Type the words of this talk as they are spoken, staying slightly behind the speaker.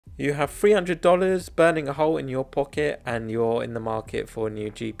You have $300 burning a hole in your pocket and you're in the market for a new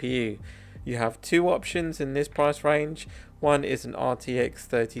GPU. You have two options in this price range. One is an RTX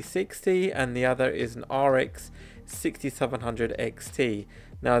 3060 and the other is an RX 6700 XT.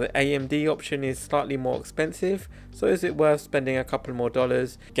 Now the AMD option is slightly more expensive, so is it worth spending a couple more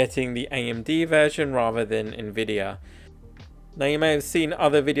dollars getting the AMD version rather than NVIDIA? Now you may have seen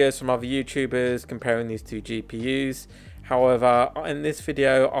other videos from other YouTubers comparing these two GPUs. However, in this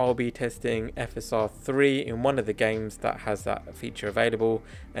video I'll be testing FSR 3 in one of the games that has that feature available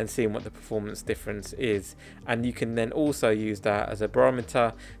and seeing what the performance difference is. And you can then also use that as a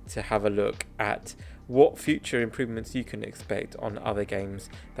barometer to have a look at what future improvements you can expect on other games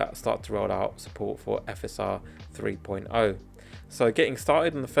that start to roll out support for FSR 3.0. So getting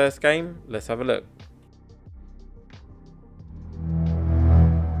started on the first game, let's have a look.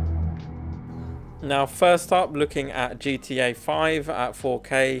 Now first up, looking at GTA 5 at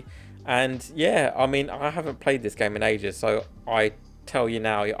 4K, and yeah, I mean, I haven't played this game in ages, so I tell you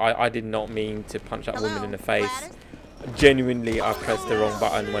now, I did not mean to punch that woman in the face. Genuinely, I pressed the wrong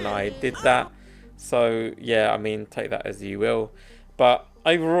button when I did that. So yeah, I mean, take that as you will. But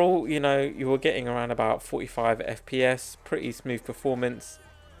overall, you know, you were getting around about 45 FPS, pretty smooth performance.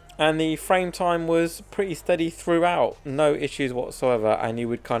 And the frame time was pretty steady throughout, no issues whatsoever, and you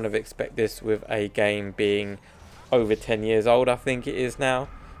would kind of expect this with a game being over 10 years old, I think it is now.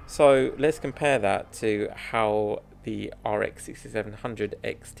 So let's compare that to how the RX 6700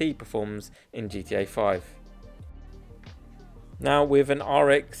 XT performs in GTA 5. Now with an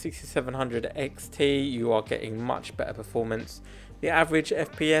RX 6700 XT you are getting much better performance. The average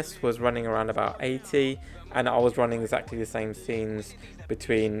FPS was running around about 80, and I was running exactly the same scenes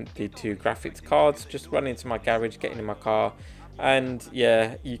between the two graphics cards, just running to my garage, getting in my car, and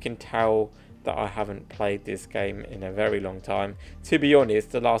yeah, you can tell that I haven't played this game in a very long time. To be honest,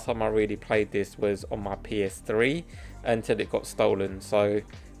 the last time I really played this was on my PS3 until it got stolen, so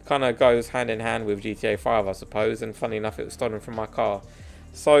kind of goes hand in hand with GTA 5 I suppose, and funny enough it was stolen from my car.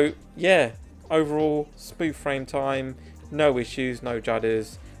 So yeah, overall smooth frame time, no issues, no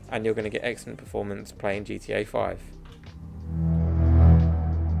judders, and you're going to get excellent performance playing GTA 5.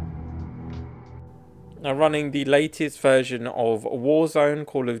 Now running the latest version of Warzone,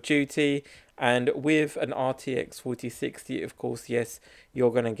 Call of Duty, and with an RTX 4060, of course, yes,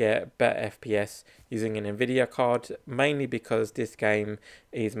 you're going to get better FPS using an NVIDIA card, mainly because this game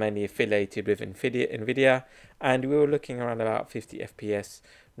is mainly affiliated with NVIDIA, and we were looking around about 50 FPS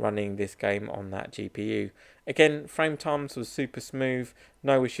running this game on that GPU. Again, frame times was super smooth,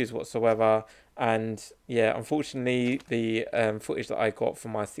 no issues whatsoever, and yeah, unfortunately the footage that I got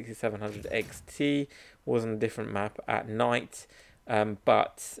from my 6700 XT was on a different map at night,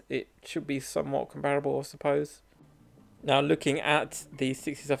 but it should be somewhat comparable I suppose. Now looking at the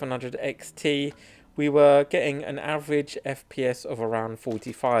 6700 XT, we were getting an average FPS of around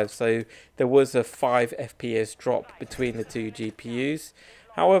 45, so there was a 5 FPS drop between the two GPUs.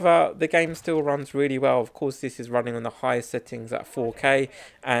 However, the game still runs really well. Of course, this is running on the highest settings at 4K,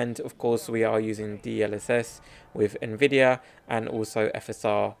 and of course we are using DLSS with NVIDIA and also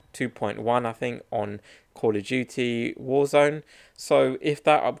FSR 2.1 I think on Call of Duty Warzone. So if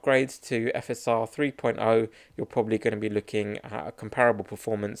that upgrades to FSR 3.0, you're probably going to be looking at a comparable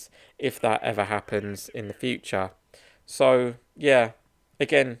performance if that ever happens in the future. So yeah,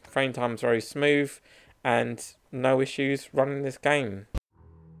 again, frame time is very smooth and no issues running this game.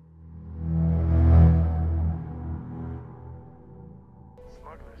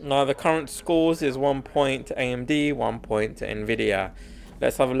 Now the current scores is 1 point to AMD, 1 point to NVIDIA.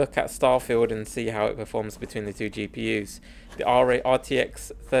 Let's have a look at Starfield and see how it performs between the two GPUs. The RTX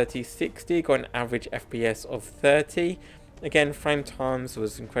 3060 got an average FPS of 30. Again, frame times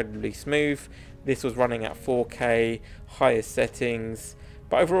was incredibly smooth. This was running at 4K, highest settings.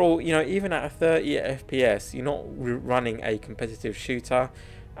 But overall, you know, even at a 30 FPS, you're not running a competitive shooter,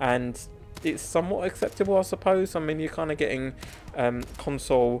 and it's somewhat acceptable I suppose. I mean, you're kind of getting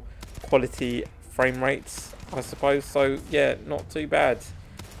console quality frame rates I suppose, so yeah, not too bad.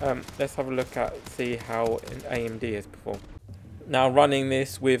 Let's have a look at see how AMD has performed. Now running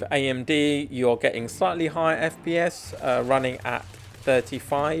this with AMD, you're getting slightly higher FPS, running at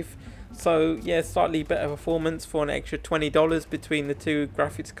 35. So yeah, slightly better performance for an extra $20 between the two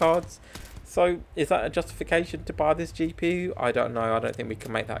graphics cards. So is that a justification to buy this GPU? I don't know. I don't think we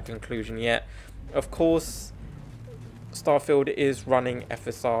can make that conclusion yet. Of course, Starfield is running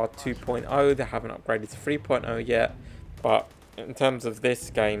FSR 2.0. They haven't upgraded to 3.0 yet. But in terms of this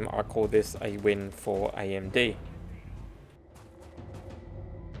game, I call this a win for AMD.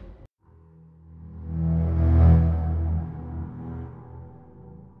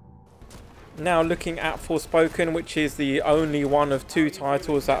 Now looking at Forspoken, which is the only one of 2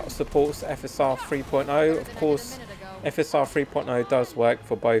 titles that supports FSR 3.0. Of course, FSR 3.0 does work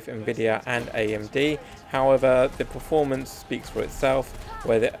for both NVIDIA and AMD. However, the performance speaks for itself,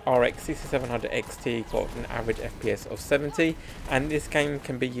 where the RX 6700 XT got an average FPS of 70, and this game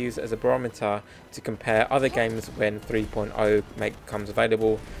can be used as a barometer to compare other games when 3.0 becomes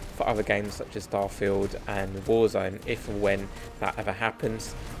available for other games such as Starfield and Warzone, if and when that ever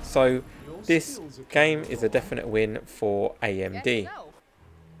happens. So this game is a definite win for AMD.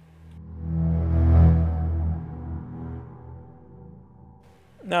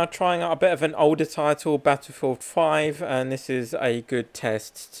 Now trying out a bit of an older title, Battlefield 5, and this is a good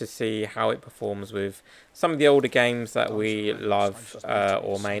test to see how it performs with some of the older games that we love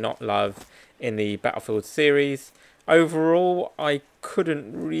or may not love in the Battlefield series. Overall, I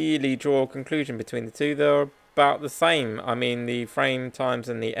couldn't really draw a conclusion between the two. They're about the same. I mean, the frame times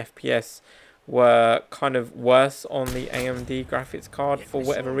and the FPS were kind of worse on the AMD graphics card for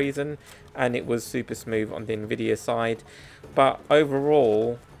whatever reason, and it was super smooth on the NVIDIA side, but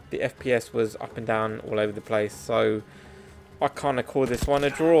overall the FPS was up and down all over the place, so I kind of call this one a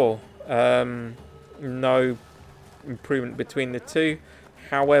draw. No improvement between the two.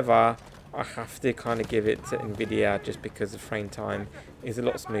 However, I have to kind of give it to NVIDIA just because the frame time is a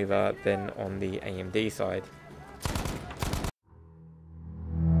lot smoother than on the AMD side.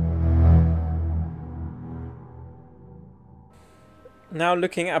 Now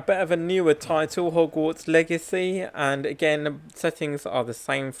looking at a bit of a newer title, Hogwarts Legacy, and again settings are the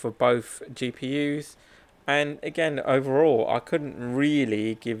same for both GPUs, and again overall I couldn't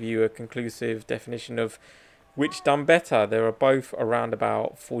really give you a conclusive definition of which done better. They are both around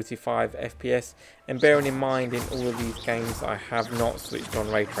about 45 FPS, and bearing in mind in all of these games I have not switched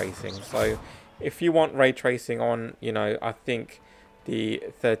on ray tracing, so if you want ray tracing on, you know, I think the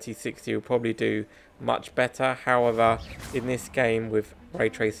 3060 will probably do much better. However, in this game with ray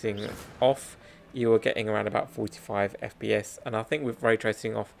tracing off, you are getting around about 45 FPS, and I think with ray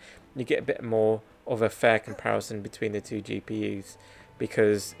tracing off you get a bit more of a fair comparison between the two GPUs,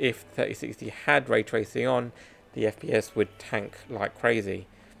 because if 3060 had ray tracing on, the FPS would tank like crazy.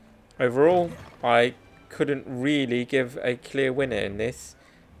 Overall, I couldn't really give a clear winner in this.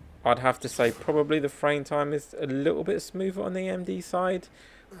 I'd have to say probably the frame time is a little bit smoother on the AMD side,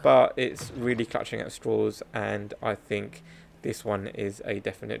 but it's really clutching at straws, and I think this one is a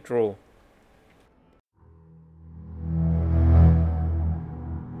definite draw.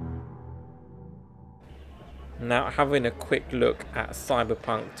 Now having a quick look at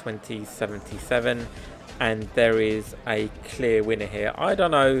Cyberpunk 2077, and there is a clear winner here. I don't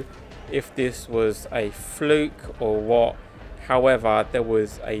know if this was a fluke or what. However, there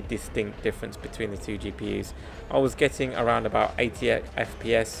was a distinct difference between the two GPUs. I was getting around about 80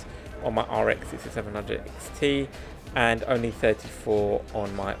 FPS on my RX 6700 XT and only 34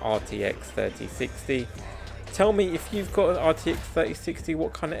 on my RTX 3060. Tell me, if you've got an RTX 3060,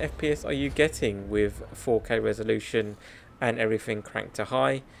 what kind of FPS are you getting with 4K resolution and everything cranked to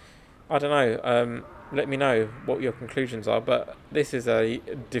high? I don't know. Let me know what your conclusions are, but this is a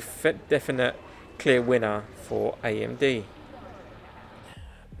definite clear winner for AMD.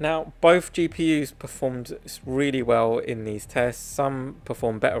 Now, both GPUs performed really well in these tests. Some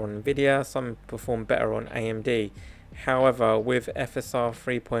performed better on NVIDIA, some performed better on AMD. However, with FSR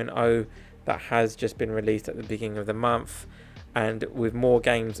 3.0 that has just been released at the beginning of the month, and with more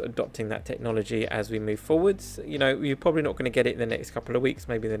games adopting that technology as we move forwards, you know, you're probably not going to get it in the next couple of weeks,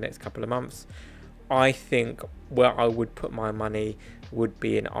 maybe the next couple of months. I think where I would put my money would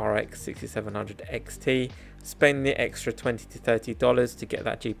be an RX 6700 XT. Spend the extra $20 to $30 to get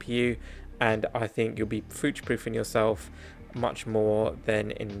that GPU, and I think you'll be future-proofing yourself much more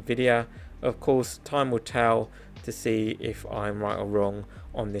than NVIDIA. Of course, time will tell to see if I'm right or wrong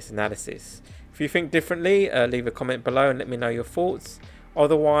on this analysis. If you think differently, leave a comment below and let me know your thoughts.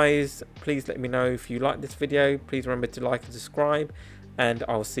 Otherwise, please let me know if you like this video. Please remember to like and subscribe, and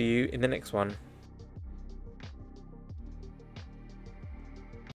I'll see you in the next one.